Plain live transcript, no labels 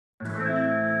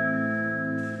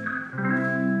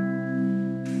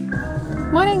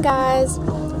Morning guys!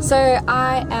 So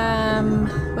I am,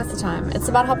 what's the time? It's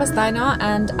about 9:30 now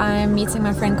and I'm meeting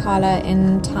my friend Carla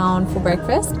in town for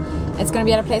breakfast. It's going to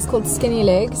be at a place called Skinny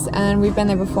Legs and we've been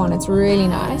there before and it's really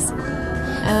nice.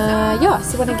 Yeah,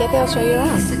 so when I get there I'll show you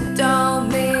around. Don't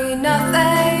mean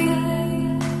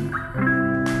nothing,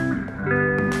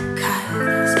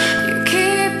 'cause you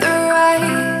keep the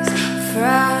rays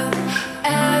from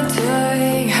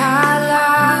entering her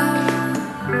life.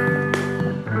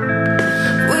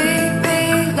 We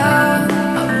belong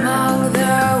among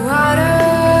the water,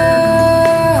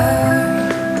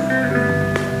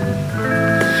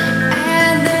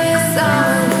 and this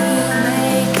song will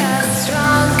make us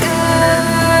stronger.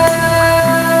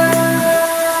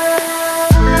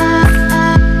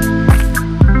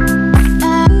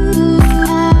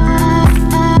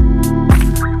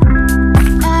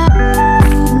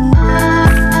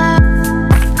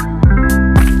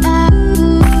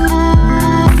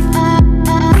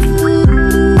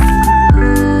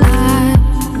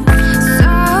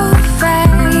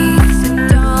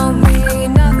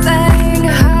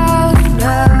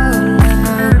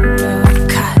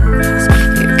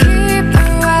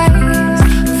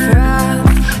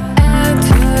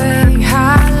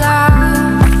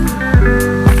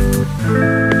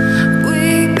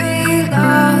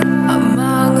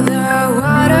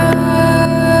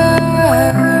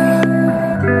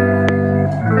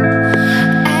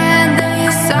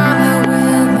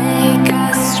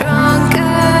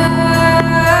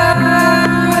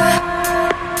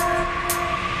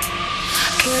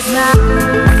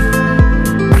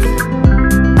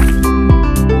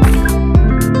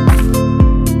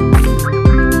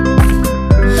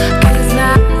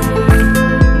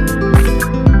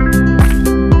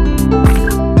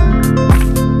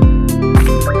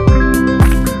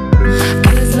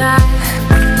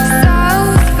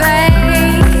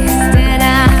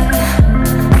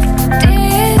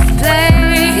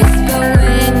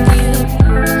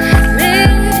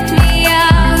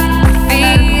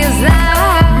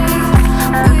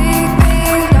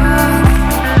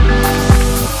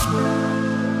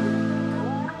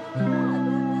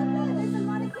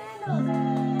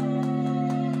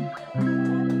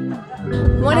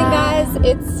 Morning guys,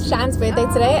 it's Shan's birthday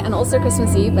today and also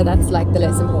Christmas Eve, but that's like the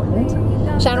less important.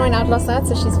 Shan went out last night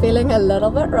so she's feeling a little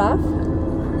bit rough.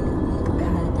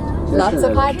 Lots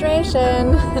of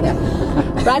hydration.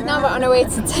 Right now we're on our way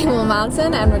to Table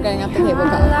Mountain and we're going up the cable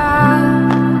car.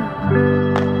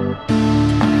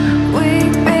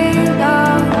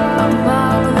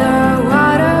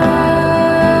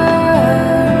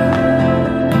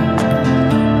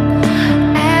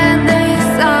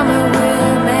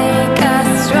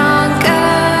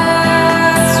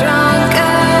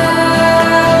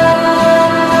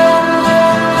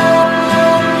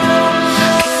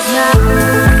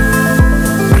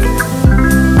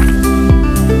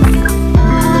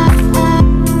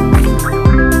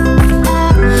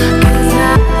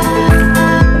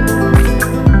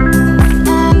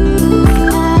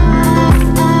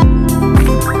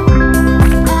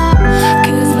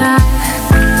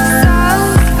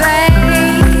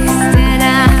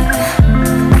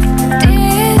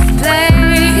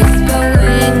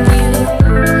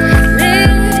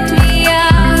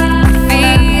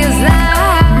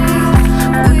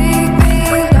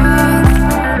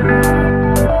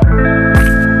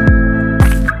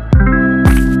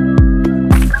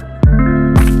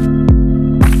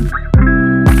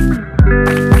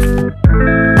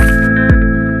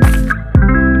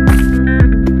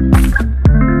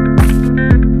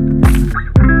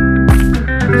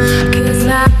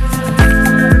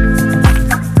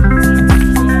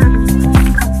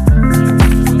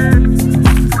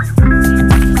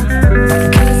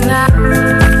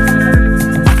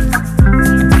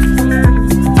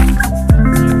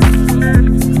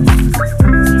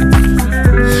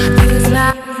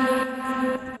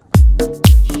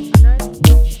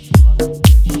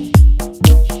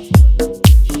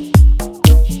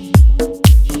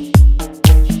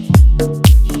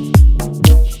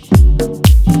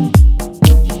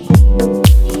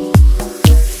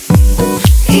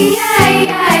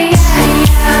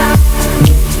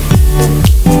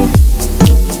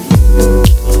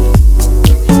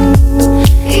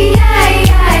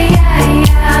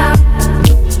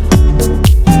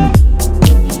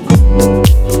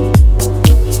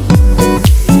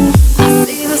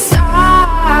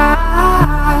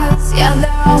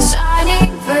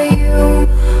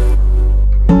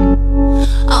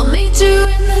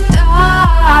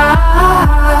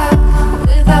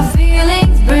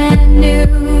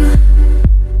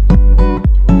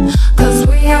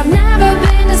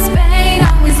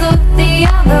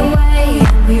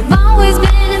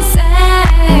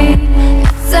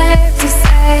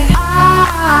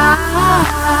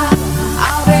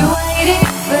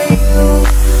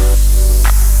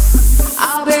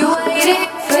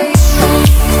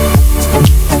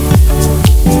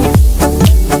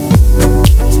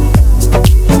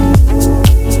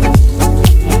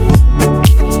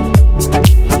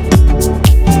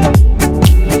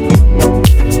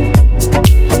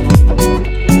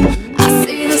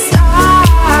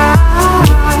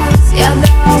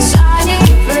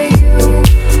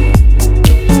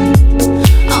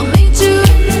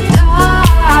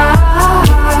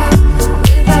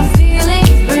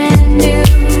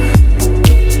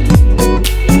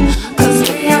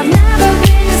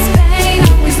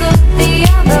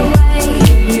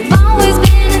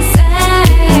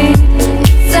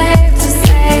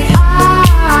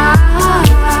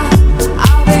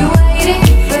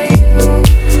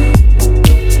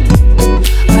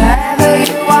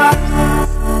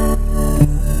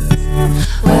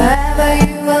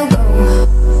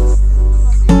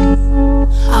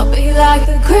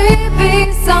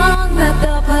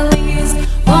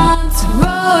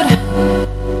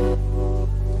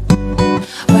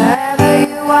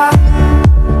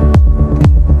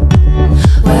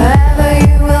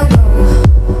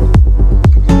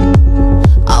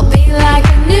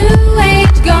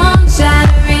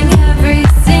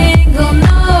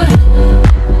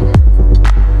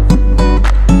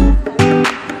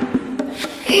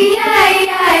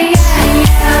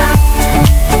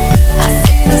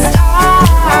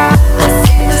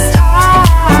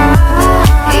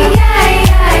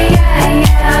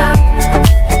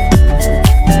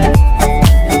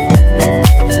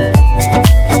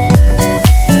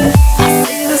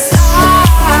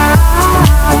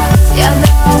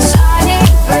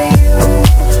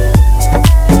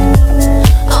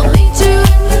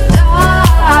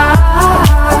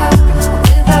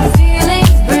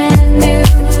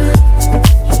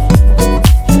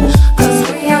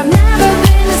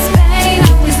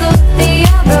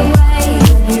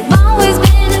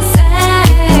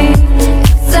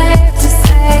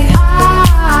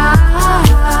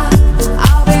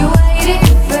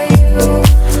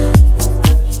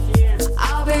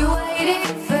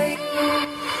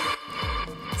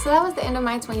 So that was the end of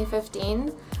my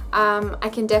 2015. I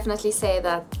can definitely say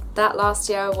that that last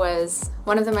year was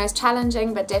one of the most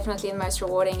challenging but definitely the most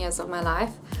rewarding years of my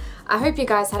life. I hope you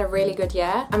guys had a really good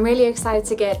year. I'm really excited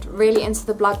to get really into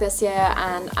the blog this year,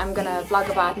 and I'm gonna vlog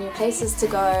about new places to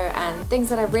go and things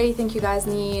that I really think you guys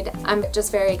need. I'm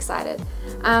just very excited.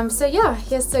 So yeah,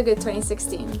 here's to a good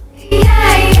 2016. Yeah,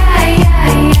 yeah,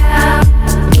 yeah,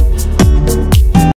 yeah.